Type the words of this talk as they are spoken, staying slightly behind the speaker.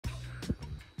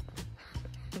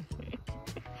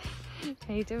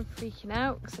Hayden freaking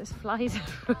out because there's flies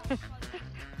everywhere.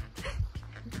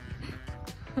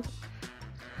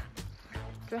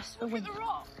 Dress for winter.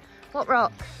 Rock. What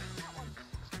rock?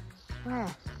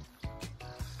 Where?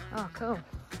 Oh, cool.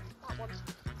 That one.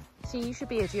 See, you should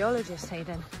be a geologist,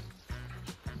 Hayden.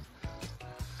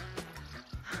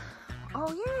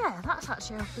 Oh yeah, that's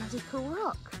actually a bloody cool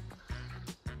rock.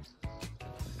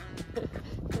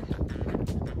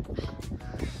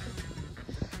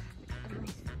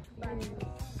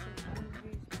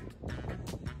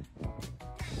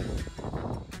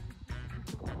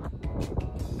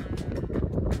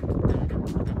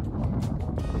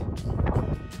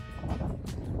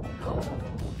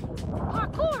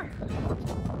 Parkour!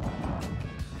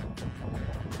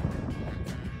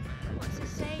 What's it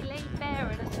say? Lay bare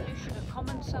in a solution of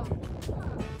common soul.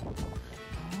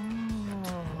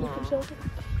 Oh.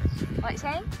 What it's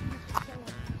saying?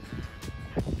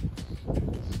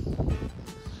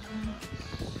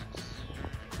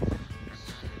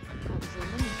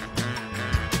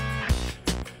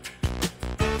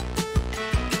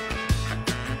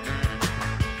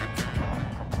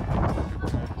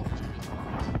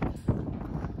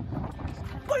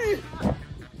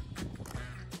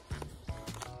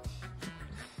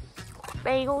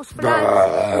 Bagels for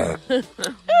lunch.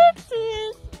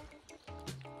 Oopsies.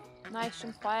 Nice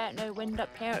and quiet, no wind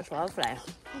up here, it's lovely.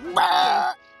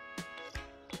 Hi.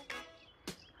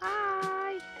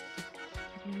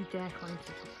 Don't you dare climb to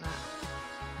the top of that.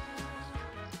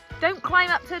 Don't climb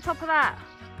up to the top of that.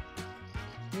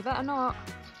 You better not.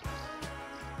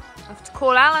 I have to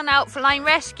call Alan out for line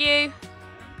rescue.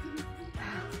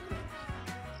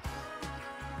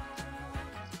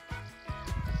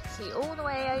 See all the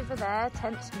way over there,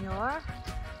 Tentsmuir.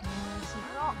 There's a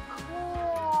rock.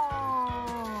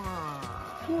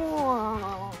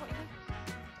 Whoa.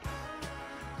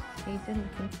 Ethan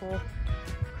looking for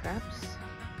crabs.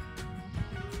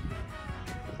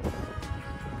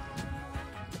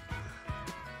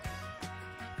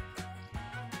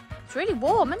 It's really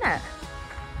warm, isn't it?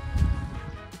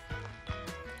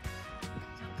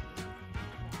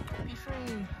 Be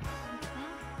free.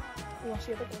 Oh, I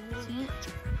see a big one. See?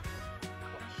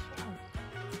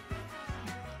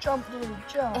 Jump, Lily,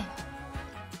 jump.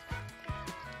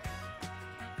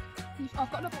 I've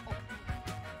got another one.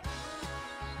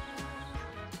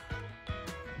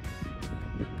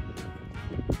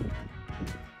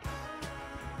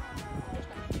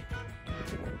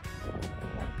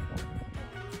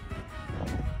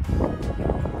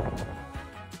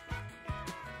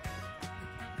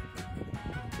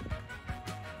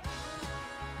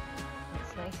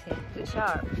 It's nice here. Is it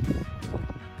sharp?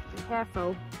 Be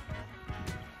careful.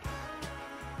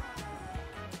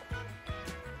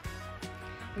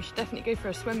 We should definitely go for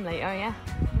a swim later, yeah?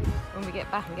 When we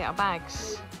get back and get our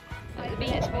bags. At the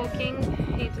beach walking,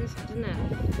 Hayden's had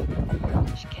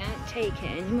enough. She can't take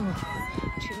it anymore.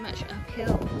 Too much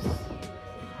uphills.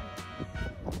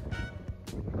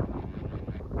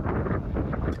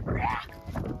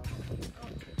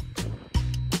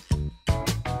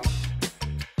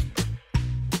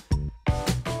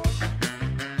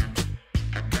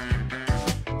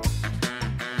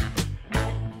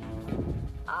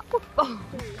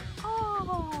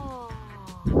 Oh,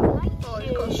 Oh,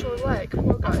 he's got a sore leg.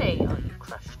 Okay. I see. Oh, you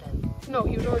crushed him. No,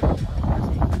 he was already.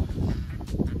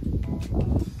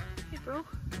 Hey, bro.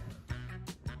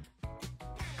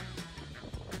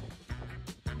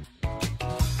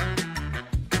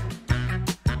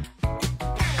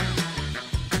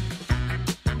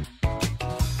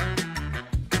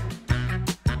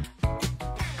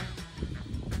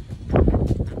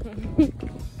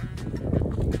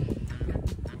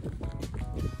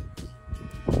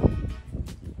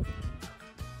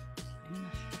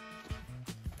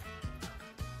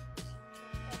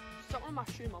 Stop on my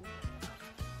shoe, Mum.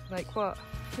 Like what?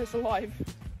 It's alive.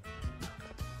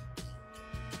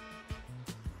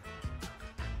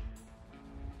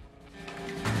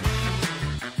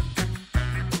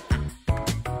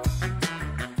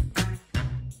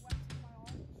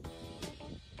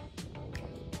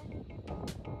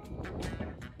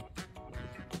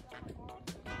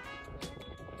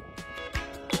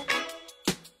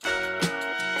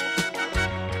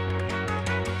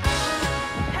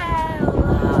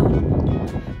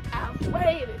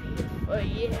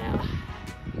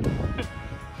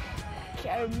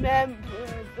 Can't remember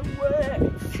the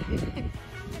words.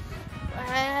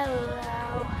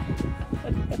 Hello.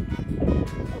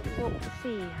 What to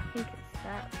see? I think it's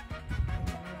that.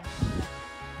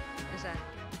 Is that?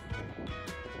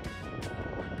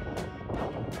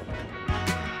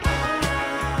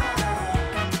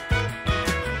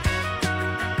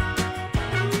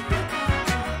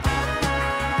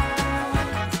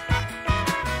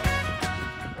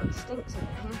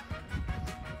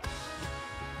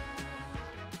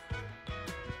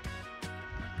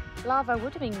 lava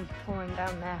would have been pouring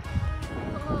down there.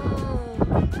 Oh.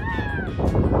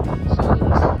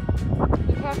 Jeez.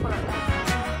 Be careful up there.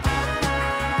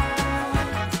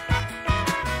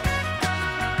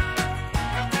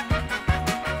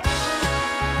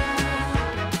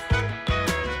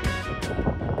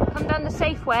 Come down the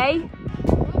safe way.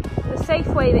 The safe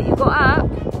way that you got up.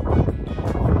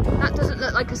 That doesn't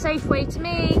look like a safe way to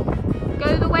me.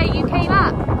 Go the way you came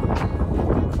up.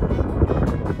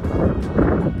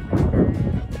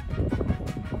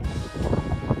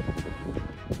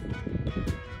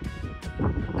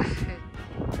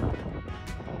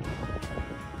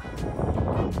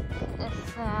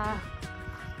 This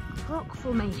rock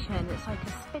formation, it's like a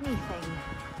spinny thing.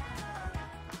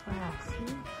 Where,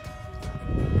 see?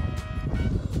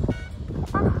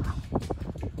 Ah.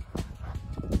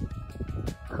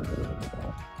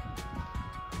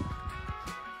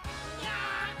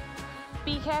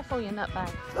 Be careful, you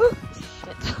nutbag. Oh,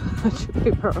 shit. I tripped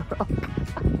over a rock.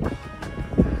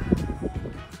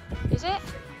 Is it?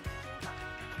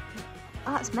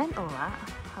 Oh, that's mental, that.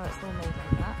 How it's all made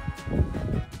like that.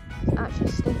 It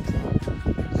actually stinks.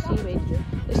 Seaweed.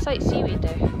 It's like seaweed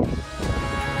though.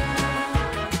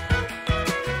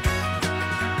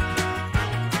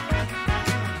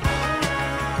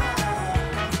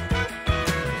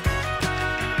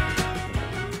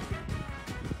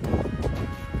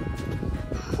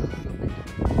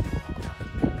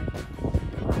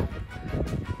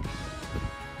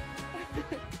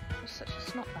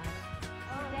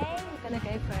 Today we're going to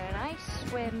go for a nice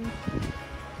swim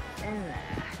in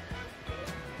there.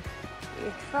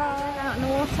 Beautiful, out in the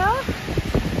water.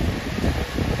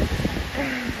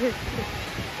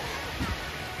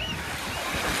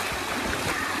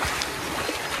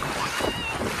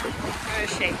 Where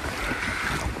is she?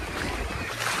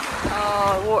 Oh,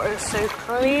 the water is so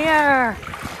clear.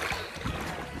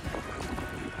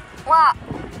 What?